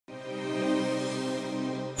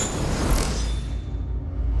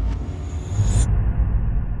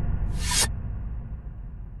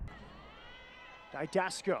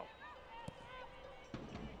Didasco.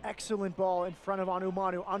 Excellent ball in front of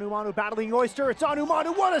Onumonu. Onumonu battling Oyster. It's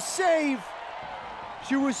Onumonu. What a save!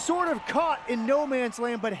 She was sort of caught in no man's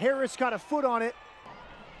land, but Harris got a foot on it.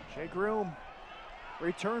 Shea Groom.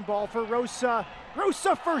 Return ball for Rosa.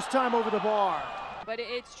 Rosa first time over the bar. But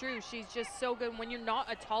it's true, she's just so good when you're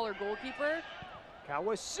not a taller goalkeeper.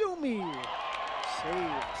 Kawasumi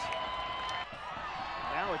saved.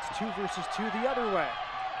 Now it's 2 versus 2 the other way.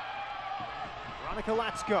 Veronica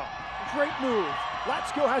Latsko, great move.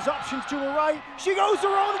 Latsko has options to her right. She goes her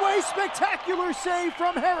own way. Spectacular save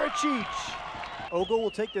from Haracic. Ogle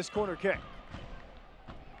will take this corner kick.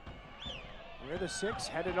 Near the 6,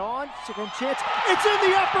 headed on. Second chance. It's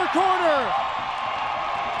in the upper corner.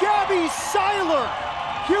 Gabby Seiler,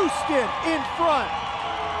 Houston in front.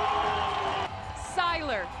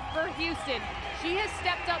 Seiler for Houston. She has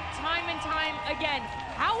stepped up time and time again.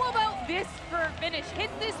 How about this for a finish?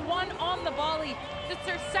 Hits this one on the volley. That's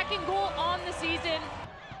her 2nd goal on the season.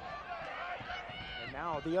 And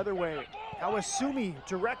now the other way. Kawasumi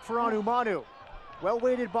direct for Onumonu.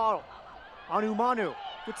 Well-weighted ball. Onumonu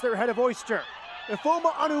gets there ahead of Oyster.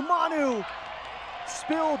 Ifeoma Onumonu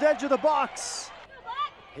spilled edge of the box.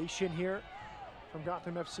 Patient here from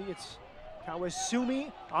Gotham FC. It's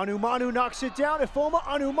Kawasumi. Onumonu knocks it down. Ifeoma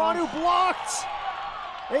Onumonu blocked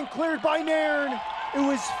and cleared by Nairn. It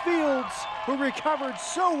was Fields who recovered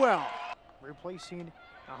so well. Replacing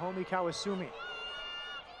Naomi Kawasumi.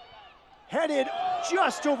 Headed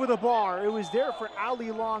just over the bar. It was there for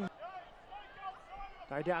Ali Long.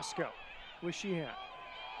 Didasco with Sheehan.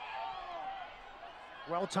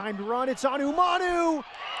 Well-timed run, it's Onumonu!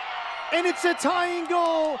 And it's a tying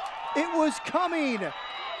goal! It was coming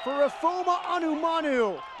for Ifeoma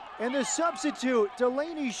Onumonu. And the substitute,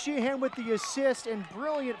 Delanie Sheehan with the assist, and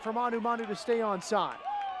brilliant from Onumonu to stay onside.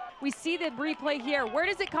 We see the replay here. Where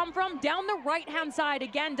does it come from? Down the right-hand side.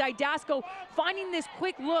 Again, Didasco finding this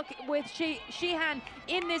quick look with Sheehan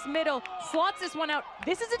in this middle. Slots this one out.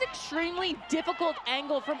 This is an extremely difficult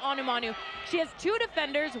angle from Onumonu. She has 2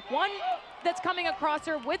 defenders, one that's coming across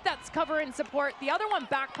her with that cover and support, the other one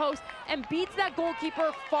back post, and beats that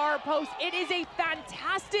goalkeeper far post. It is a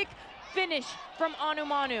fantastic finish from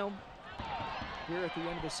Onumonu. Here at the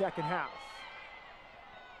end of the second half.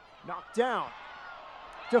 Knocked down.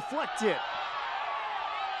 Deflected.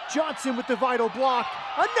 Johnson with the vital block.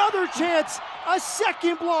 Another chance. A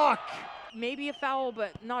second block. Maybe a foul,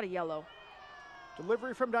 but not a yellow.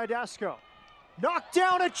 Delivery from Didasco. Knocked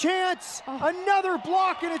down, a chance. Another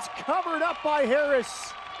block, and it's covered up by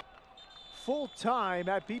Harris. Full time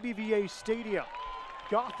at BBVA Stadium.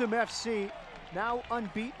 Gotham FC now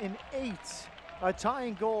unbeaten 8. A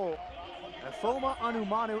tying goal. Ifeoma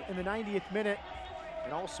Onumonu in the 90th minute.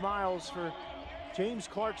 And all smiles for James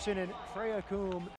Clarkson and Freya Coombe.